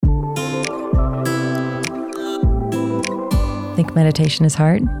Think meditation is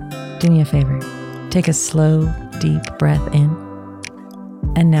hard? Do me a favor. Take a slow, deep breath in,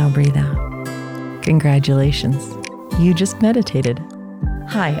 and now breathe out. Congratulations, you just meditated.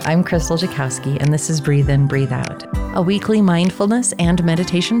 Hi, I'm Crystal Jakowski, and this is Breathe In, Breathe Out, a weekly mindfulness and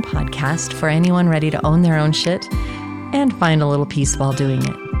meditation podcast for anyone ready to own their own shit and find a little peace while doing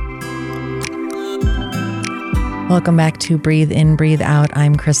it. Welcome back to Breathe In, Breathe Out.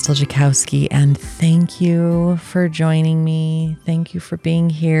 I'm Crystal Jakowski, and thank you for joining me. Thank you for being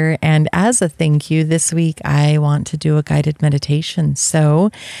here. And as a thank you, this week I want to do a guided meditation.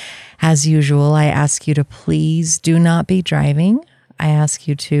 So, as usual, I ask you to please do not be driving. I ask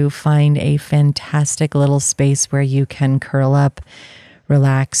you to find a fantastic little space where you can curl up,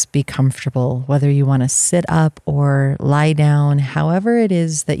 relax, be comfortable, whether you want to sit up or lie down, however it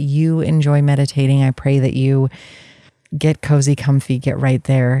is that you enjoy meditating. I pray that you get cozy, comfy, get right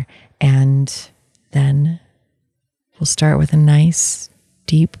there. And then we'll start with a nice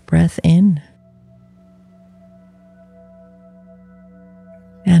deep breath in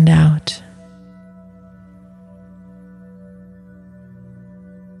and out.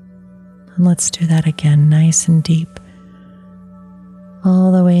 And let's do that again, nice and deep,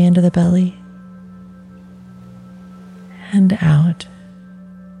 all the way into the belly and out.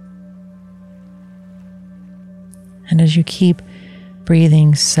 And as you keep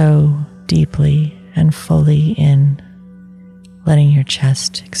breathing so deeply and fully in, letting your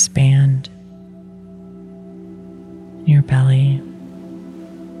chest expand in your belly,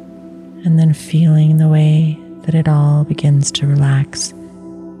 and then feeling the way that it all begins to relax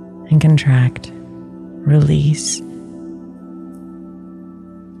and contract, release.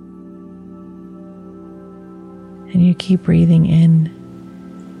 And you keep breathing in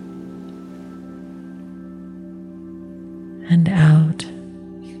and out,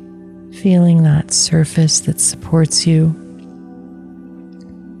 feeling that surface that supports you,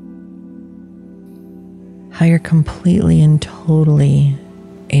 how you're completely and totally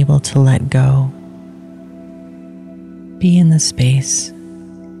able to let go, be in the space,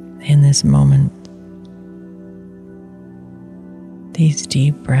 in this moment. These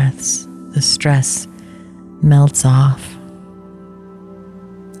deep breaths, the stress melts off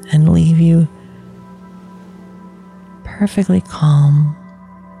and leave you perfectly calm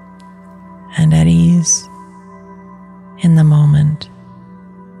and at ease in the moment.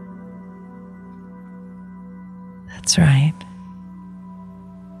 That's right.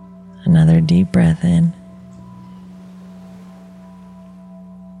 Another deep breath in.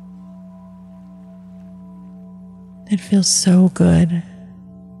 It feels so good.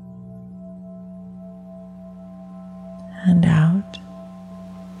 And out.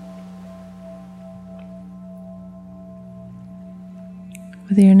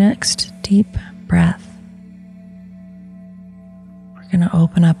 With your next deep breath, we're going to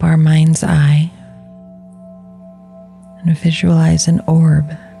open up our mind's eye and visualize an orb.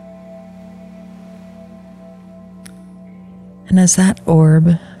 And as that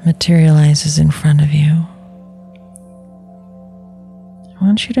orb materializes in front of you, I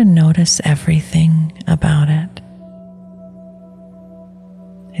want you to notice everything about it.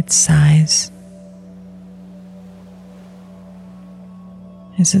 Its size.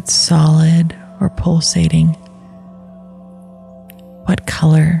 Is it solid or pulsating? What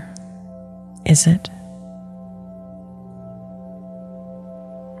color is it?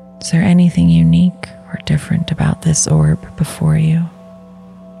 Is there anything unique or different about this orb before you?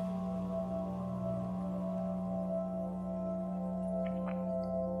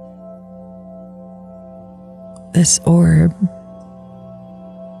 This orb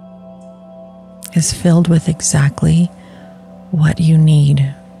is filled with exactly what you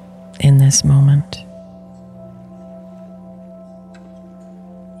need in this moment.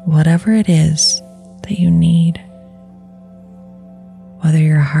 Whatever it is that you need, whether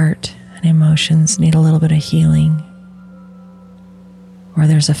your heart and emotions need a little bit of healing, or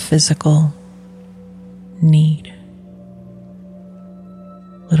there's a physical need,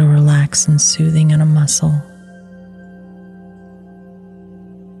 a little relax and soothing in a muscle,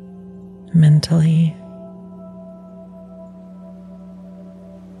 mentally,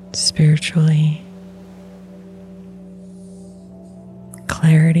 spiritually,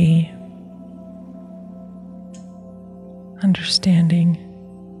 clarity, understanding.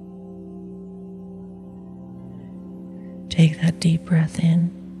 Take that deep breath in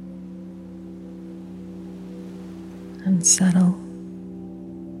and settle.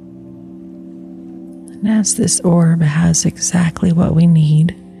 And as this orb has exactly what we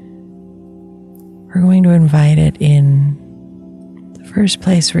need, we're going to invite it in. The first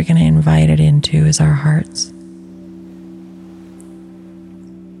place we're going to invite it into is our hearts.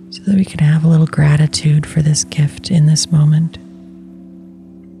 so that we can have a little gratitude for this gift in this moment.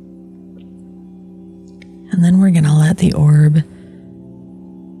 And then we're going to let the orb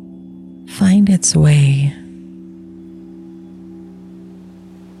find its way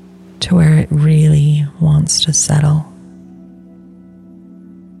to where it really wants to settle.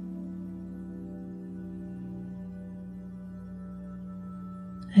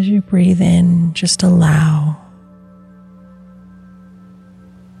 As you breathe in, just allow.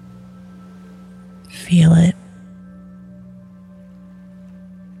 Feel it.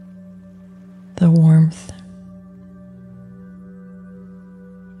 The warmth.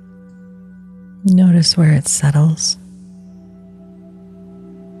 Notice where it settles.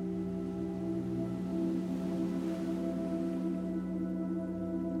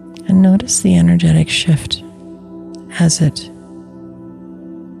 And notice the energetic shift as it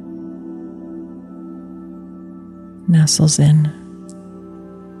nestles in.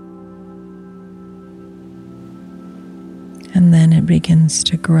 And then it begins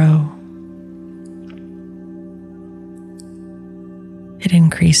to grow. It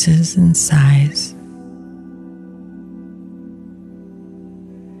increases in size.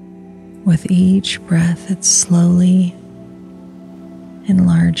 With each breath, it slowly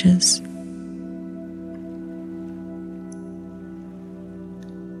enlarges.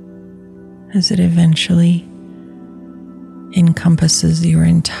 As it eventually encompasses your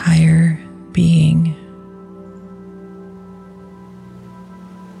entire being.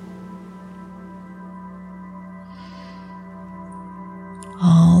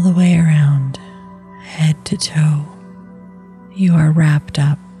 All the way around, head to toe, you are wrapped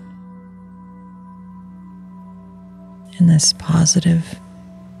up in this positive,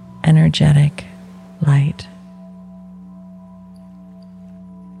 energetic light.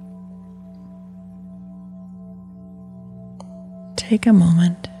 Take a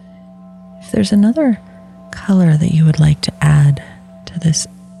moment. If there's another color that you would like to add to this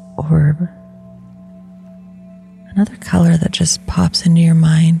orb, another color that just pops into your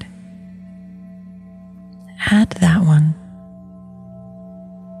mind, add that one.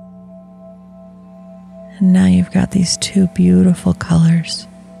 And now you've got these two beautiful colors,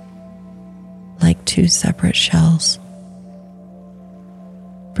 like two separate shells,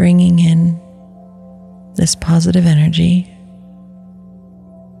 bringing in this positive energy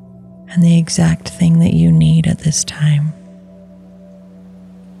and the exact thing that you need at this time.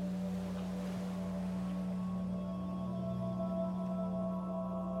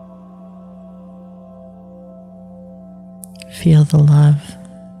 Feel the love,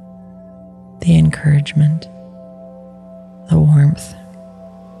 the encouragement, the warmth.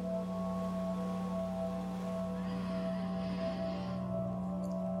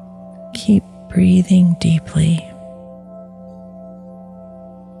 Keep breathing deeply.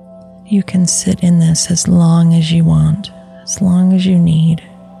 You can sit in this as long as you want, as long as you need.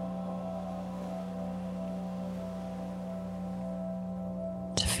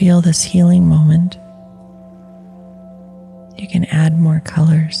 To feel this healing moment, you can add more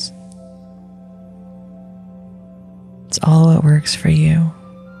colors. It's all what works for you.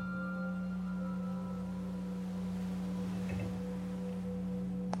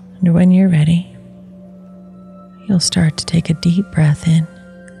 And when you're ready, you'll start to take a deep breath in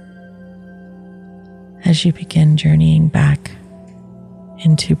as you begin journeying back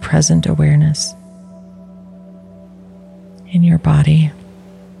into present awareness in your body.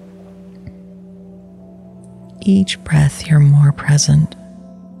 Each breath, you're more present.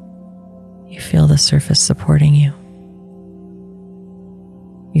 You feel the surface supporting you.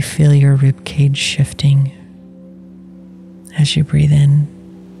 You feel your rib cage shifting as you breathe in,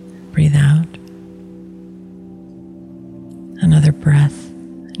 breathe out. Another breath,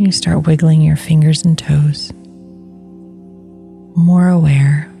 and you start wiggling your fingers and toes, more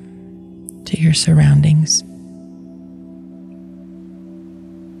aware to your surroundings.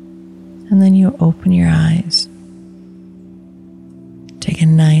 And then you open your eyes. Take a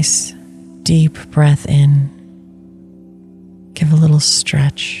nice, deep breath in. Give a little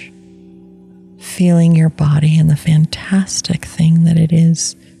stretch, feeling your body and the fantastic thing that it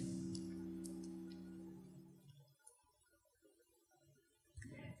is.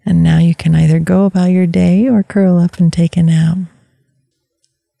 And now you can either go about your day or curl up and take a nap.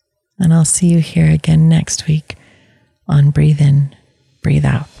 And I'll see you here again next week on Breathe In, Breathe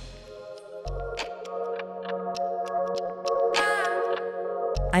Out.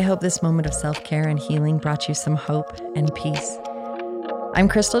 I hope this moment of self-care and healing brought you some hope and peace. I'm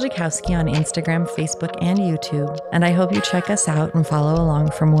Crystal Jakowski on Instagram, Facebook, and YouTube, and I hope you check us out and follow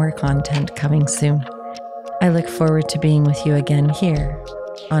along for more content coming soon. I look forward to being with you again here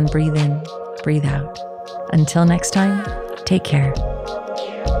on Breathe In, Breathe Out. Until next time, take care.